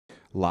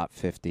Lot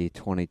 50,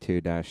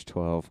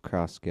 22-12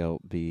 cross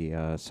gilt, be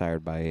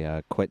sired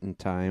by Quitting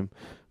Time,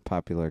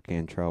 popular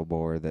Cantrell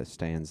boar that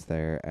stands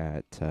there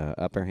at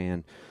upper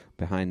hand.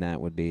 Behind that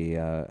would be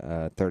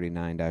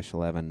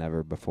 39-11,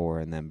 Never Before,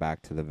 and then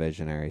back to the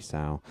Visionary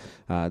sow.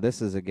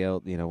 This is a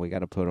gilt. We got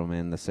to put them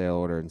in the sale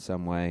order in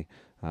some way.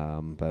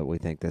 But we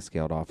think this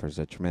gilt offers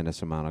a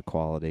tremendous amount of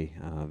quality.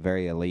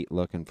 Very elite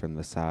looking from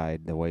the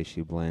side, the way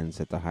she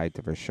blends at the height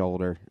of her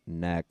shoulder,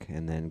 neck,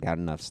 and then got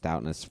enough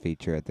stoutness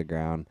feature at the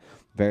ground.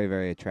 Very,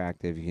 very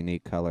attractive,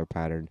 unique color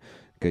pattern.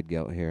 Good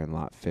gilt here in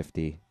lot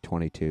 50,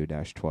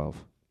 22-12.